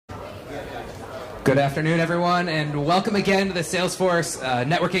Good afternoon, everyone, and welcome again to the Salesforce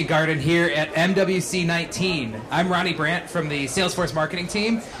Networking Garden here at MWC 19. I'm Ronnie Brandt from the Salesforce marketing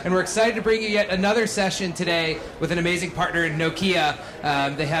team, and we're excited to bring you yet another session today with an amazing partner in Nokia.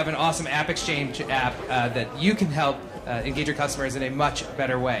 They have an awesome app exchange app that you can help engage your customers in a much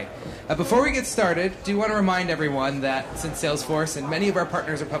better way. Before we get started, I do want to remind everyone that since Salesforce and many of our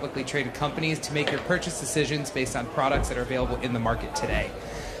partners are publicly traded companies, to make your purchase decisions based on products that are available in the market today.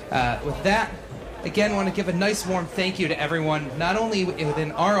 With that, again, I want to give a nice warm thank you to everyone, not only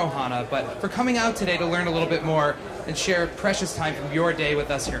within our Ohana, but for coming out today to learn a little bit more and share precious time from your day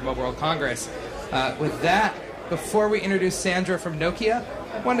with us here at Mobile World Congress. With that, before we introduce Sandra from Nokia,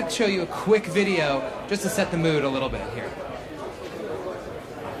 I wanted to show you a quick video just to set the mood a little bit here.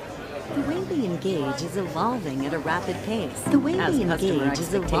 The way we engage is evolving at a rapid pace. The way we engage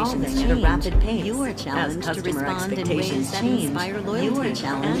is evolving at a rapid pace. You are challenged to respond in ways that inspire loyalty. You are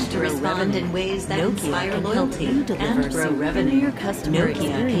challenged to respond in ways that inspire loyalty and grow revenue. Your customer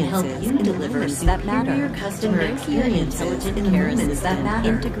experiences can deliver that matter. Your customer experiences in moments that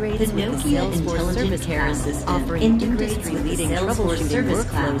matter. Integrates the Nokia Intelligent Care Assistant, offering industry-leading troubleshooting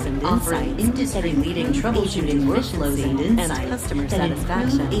workflows and offering industry-leading troubleshooting workflows and insights, and customer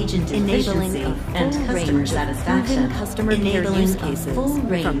satisfaction, agent enabling and customer satisfaction, customer care use cases, full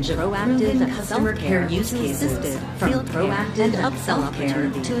range of proactive customer care use cases, from proactive upsell care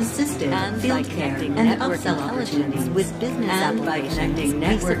to assisted field care and upsell opportunities with business applications.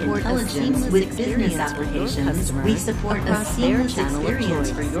 Network intelligence with business applications. We support a seamless experience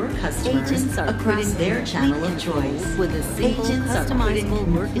for your customers across their channel of choice. With a single customizable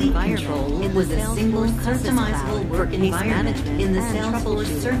work environment, with a single customizable work environment in the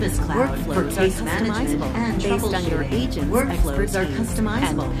Salesforce Service Cloud for case management and based on your agents, workflows are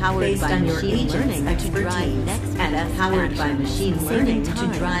customizable, powered by machine learning to drive next and powered by machine learning to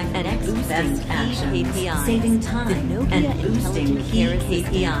drive next best action, saving time and boosting key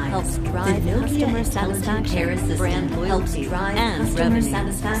KPIs. Helps drive customer satisfaction, brand loyalty, and revenue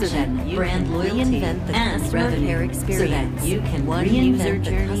satisfaction, brand loyalty, and revenue experience, so that you can reinvent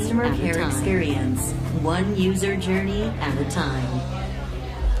the customer care experience, one user journey at a time.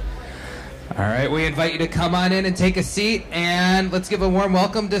 All right, we invite you to come on in and take a seat, and let's give a warm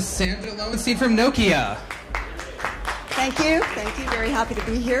welcome to Sandra Lowenstein from Nokia. Thank you. Thank you. Very happy to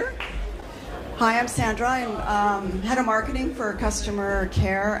be here. Hi, I'm Sandra. I'm head of marketing for customer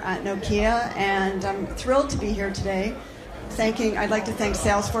care at Nokia, and I'm thrilled to be here today. I'd like to thank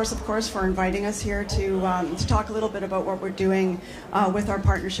Salesforce, of course, for inviting us here to talk a little bit about what we're doing with our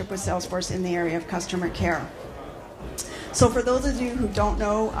partnership with Salesforce in the area of customer care. So for those of you who don't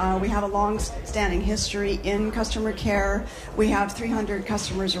know, we have a long-standing history in customer care. We have 300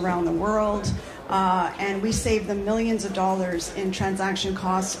 customers around the world, and we save them millions of dollars in transaction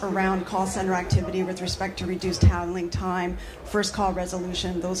costs around call center activity with respect to reduced handling time, first call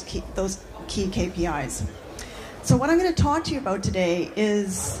resolution, those key KPIs. So what I'm going to talk to you about today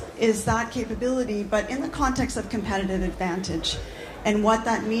is that capability, but in the context of competitive advantage, and what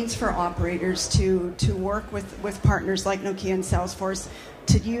that means for operators to work with partners like Nokia and Salesforce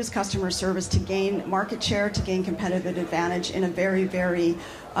to use customer service to gain market share, to gain competitive advantage in a very, very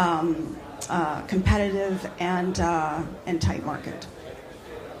competitive and tight market.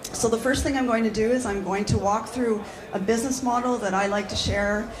 So the first thing I'm going to do is I'm going to walk through a business model that I like to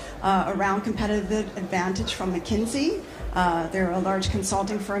share around competitive advantage from McKinsey. They're a large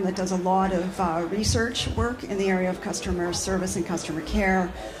consulting firm that does a lot of research work in the area of customer service and customer care.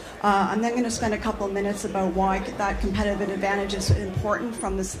 I'm then going to spend a couple of minutes about why that competitive advantage is important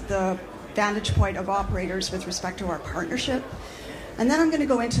from the vantage point of operators with respect to our partnership. And then I'm going to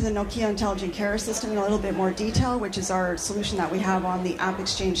go into the Nokia Intelligent Care Assistant in a little bit more detail, which is our solution that we have on the App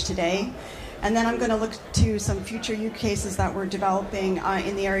Exchange today. And then I'm going to look to some future use cases that we're developing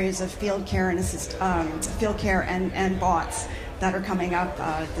in the areas of field care and bots that are coming up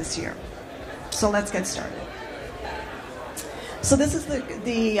this year. So let's get started. So this is the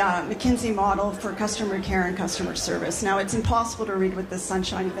McKinsey model for customer care and customer service. Now, it's impossible to read with this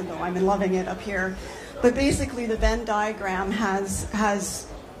sunshine, even though I'm loving it up here. But basically, the Venn diagram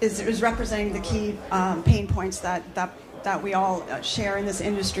is representing the key pain points that we all share in this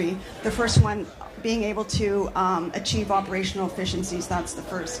industry. The first one being able to achieve operational efficiencies, that's the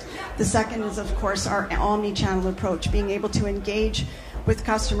first. The second is, of course, our omni-channel approach, being able to engage with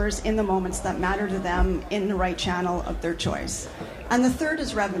customers in the moments that matter to them in the right channel of their choice. And the third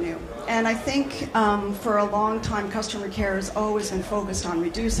is revenue. And I think for a long time, customer care has always been focused on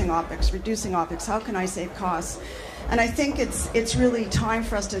reducing OpEx. How can I save costs? And I think it's really time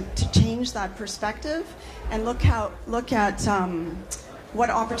for us to change that perspective and look at what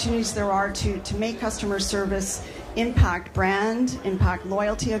opportunities there are to make customer service impact brand, impact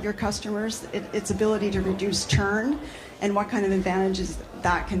loyalty of your customers, its ability to reduce churn, and what kind of advantages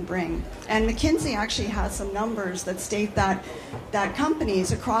that can bring. And McKinsey actually has some numbers that state that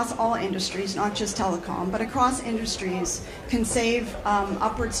companies across all industries, not just telecom, but across industries, can save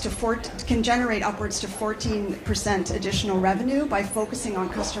can generate upwards to 14% additional revenue by focusing on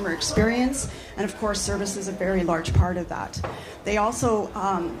customer experience, and of course, service is a very large part of that. They also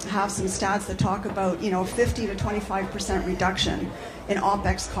have some stats that talk about 50 to 25% reduction in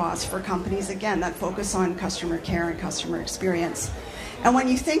OpEx costs for companies, again, that focus on customer care and customer experience. And when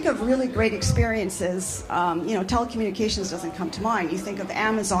you think of really great experiences, telecommunications doesn't come to mind. You think of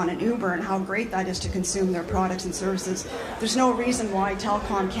Amazon and Uber and how great that is to consume their products and services. There's no reason why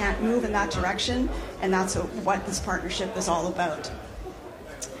telecom can't move in that direction, and that's what this partnership is all about.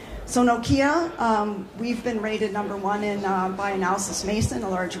 So Nokia, we've been rated #1 by Analysys Mason, a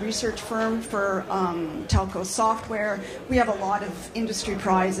large research firm for telco software. We have a lot of industry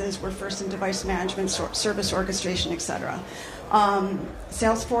prizes. We're first in device management, service orchestration, etc.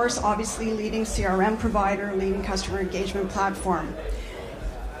 Salesforce, obviously leading CRM provider, leading customer engagement platform.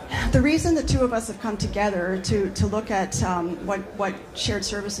 The reason the two of us have come together to look at what shared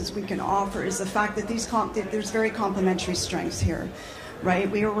services we can offer is the fact that there's very complementary strengths here.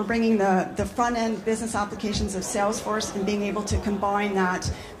 Right, we're bringing the front-end business applications of Salesforce and being able to combine that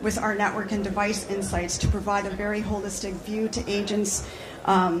with our network and device insights to provide a very holistic view to agents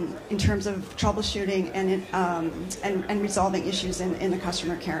in terms of troubleshooting and resolving issues in the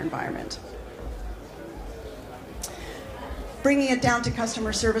customer care environment. Bringing it down to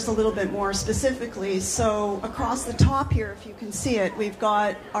customer service a little bit more specifically, so across the top here, if you can see it, we've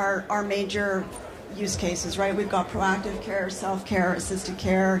got our major use cases, right? We've got proactive care, self-care, assisted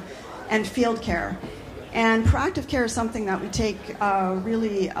care, and field care. And proactive care is something that we take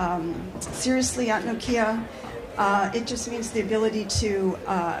really seriously at Nokia. It just means the ability to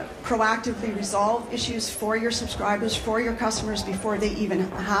proactively resolve issues for your subscribers, for your customers before they even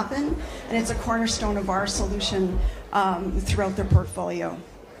happen. And it's a cornerstone of our solution throughout their portfolio.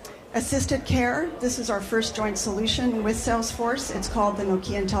 Assisted care, this is our first joint solution with Salesforce. It's called the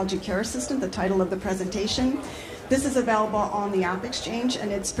Nokia Intelligent Care Assistant, the title of the presentation. This is available on the App Exchange,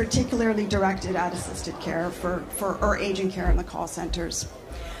 and it's particularly directed at assisted care or agent care in the call centers.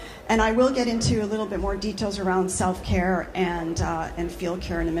 And I will get into a little bit more details around self-care and field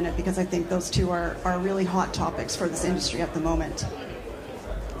care in a minute, because I think those two are really hot topics for this industry at the moment.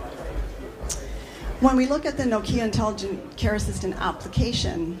 When we look at the Nokia Intelligent Care Assistant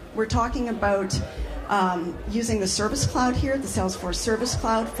application, we're talking about using the Service Cloud here, the Salesforce Service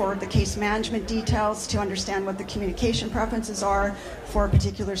Cloud, for the case management details to understand what the communication preferences are for a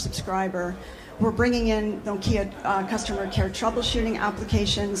particular subscriber. We're bringing in Nokia customer care troubleshooting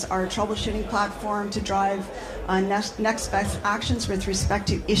applications, our troubleshooting platform to drive next best actions with respect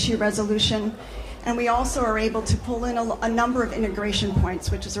to issue resolution. And we also are able to pull in a number of integration points,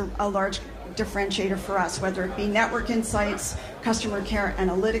 which is a large differentiator for us, whether it be network insights, customer care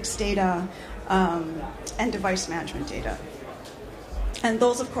analytics data, and device management data. And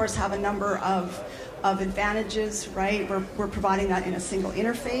those, of course, have a number of advantages, right? We're providing that in a single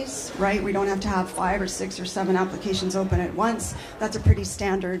interface, right? We don't have to have 5 or 6 or 7 applications open at once. That's a pretty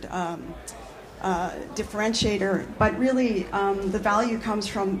standard differentiator, but really the value comes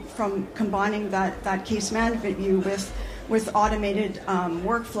from combining that case management view with automated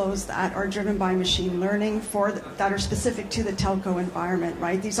workflows that are driven by machine learning that are specific to the telco environment,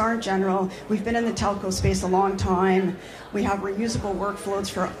 right? These aren't general. We've been in the telco space a long time. We have reusable workflows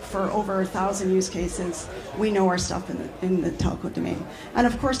for over 1,000 use cases. We know our stuff in the telco domain. And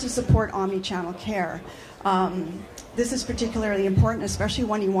of course, to support omni-channel care. This is particularly important, especially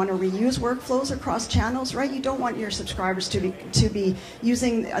when you want to reuse workflows across channels, right? You don't want your subscribers to be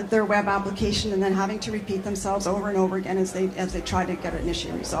using their web application and then having to repeat themselves over and over again as they try to get an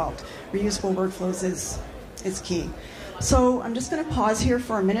issue resolved. Reusable workflows is key. So I'm just going to pause here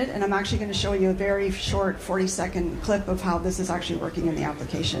for a minute, and I'm actually going to show you a very short 40-second clip of how this is actually working in the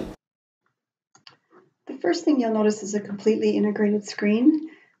application. The first thing you'll notice is a completely integrated screen.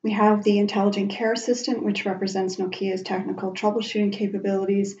 We have the Intelligent Care Assistant, which represents Nokia's technical troubleshooting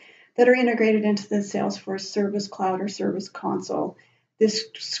capabilities that are integrated into the Salesforce Service Cloud or Service Console. These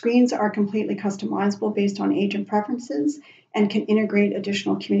screens are completely customizable based on agent preferences and can integrate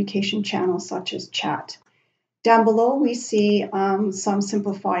additional communication channels such as chat. Down below, we see some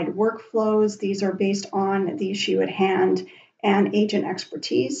simplified workflows. These are based on the issue at hand and agent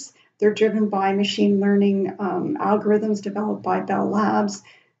expertise. They're driven by machine learning algorithms developed by Bell Labs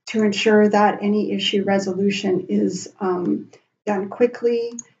to ensure that any issue resolution is done done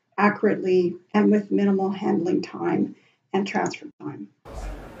quickly, accurately, and with minimal handling time and transfer time.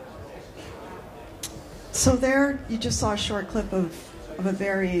 So there, you just saw a short clip of a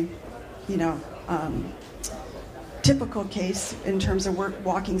very, typical case in terms of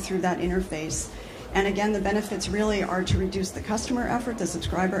walking through that interface. And again, the benefits really are to reduce the customer effort, the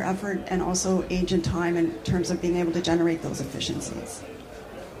subscriber effort, and also agent time in terms of being able to generate those efficiencies.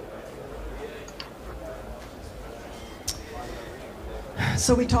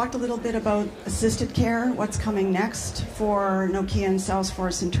 So we talked a little bit about assisted care, what's coming next for Nokia and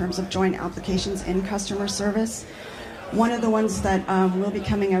Salesforce in terms of joint applications in customer service. One of the ones that will be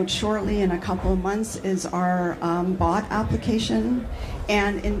coming out shortly in a couple of months is our bot application.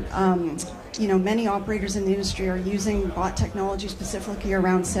 And many operators in the industry are using bot technology specifically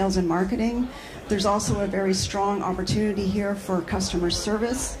around sales and marketing. There's also a very strong opportunity here for customer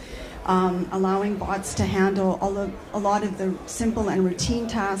service, allowing bots to handle a lot of the simple and routine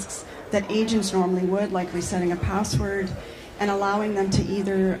tasks that agents normally would, like resetting a password, and allowing them to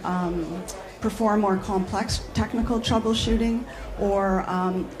either perform more complex technical troubleshooting or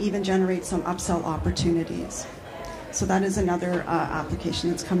even generate some upsell opportunities. So that is another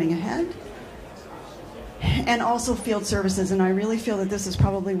application that's coming ahead. And also field services, and I really feel that this is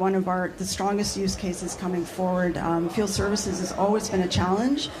probably one of the strongest use cases coming forward. Field services has always been a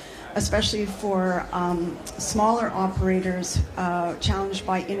challenge, especially for smaller operators challenged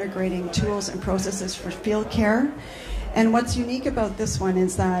by integrating tools and processes for field care. And what's unique about this one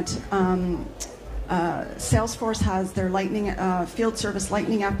is that Salesforce has their field service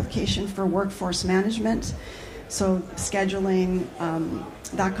Lightning application for workforce management, so scheduling,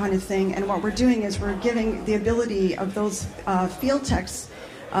 that kind of thing. And what we're doing is we're giving the ability of those field techs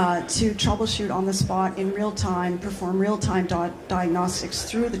to troubleshoot on the spot in real time, perform real-time diagnostics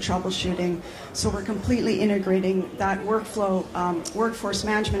through the troubleshooting. So we're completely integrating that workflow, workforce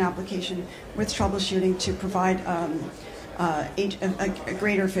management application with troubleshooting to provide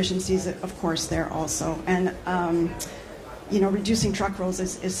greater efficiencies, of course, there also. And reducing truck rolls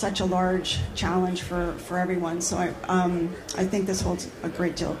is such a large challenge for everyone. So I think this holds a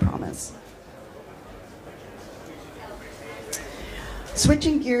great deal of promise.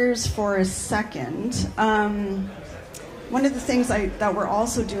 Switching gears for a second, one of the things that we're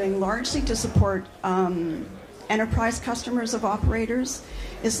also doing largely to support enterprise customers of operators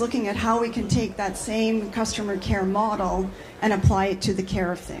is looking at how we can take that same customer care model and apply it to the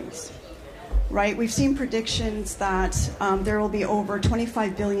care of things. Right? We've seen predictions that there will be over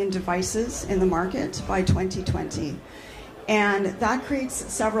 25 billion devices in the market by 2020. And that creates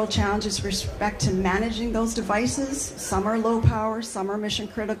several challenges with respect to managing those devices. Some are low power, some are mission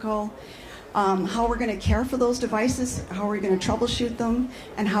critical. How we're going to care for those devices, how we're going to troubleshoot them,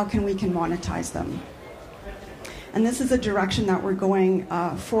 and how can we monetize them. And this is a direction that we're going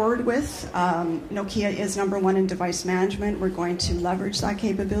forward with. Nokia is #1 in device management. We're going to leverage that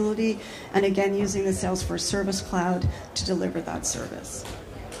capability, and again, using the Salesforce Service Cloud to deliver that service.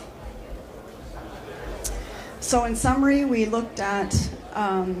 So in summary, we looked at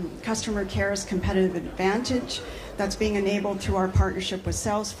customer care's competitive advantage that's being enabled through our partnership with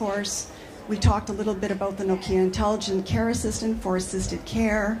Salesforce. We talked a little bit about the Nokia Intelligent Care Assistant for assisted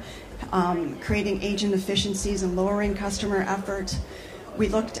care, creating agent efficiencies and lowering customer effort. We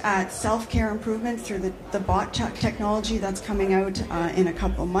looked at self-care improvement through the bot technology that's coming out in a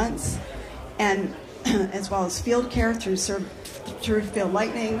couple months, and as well as field care through Field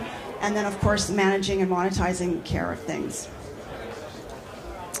Lightning, and then of course managing and monetizing care of things.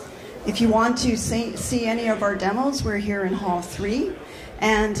 If you want to see any of our demos, we're here in Hall 3.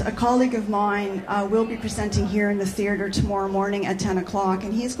 And a colleague of mine will be presenting here in the theater tomorrow morning at 10 o'clock,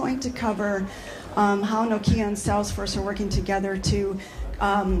 and he's going to cover how Nokia and Salesforce are working together to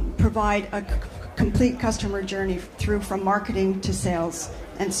provide a complete customer journey from marketing to sales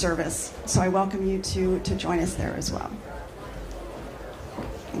and service. So I welcome you to join us there as well.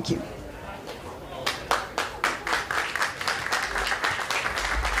 Thank you.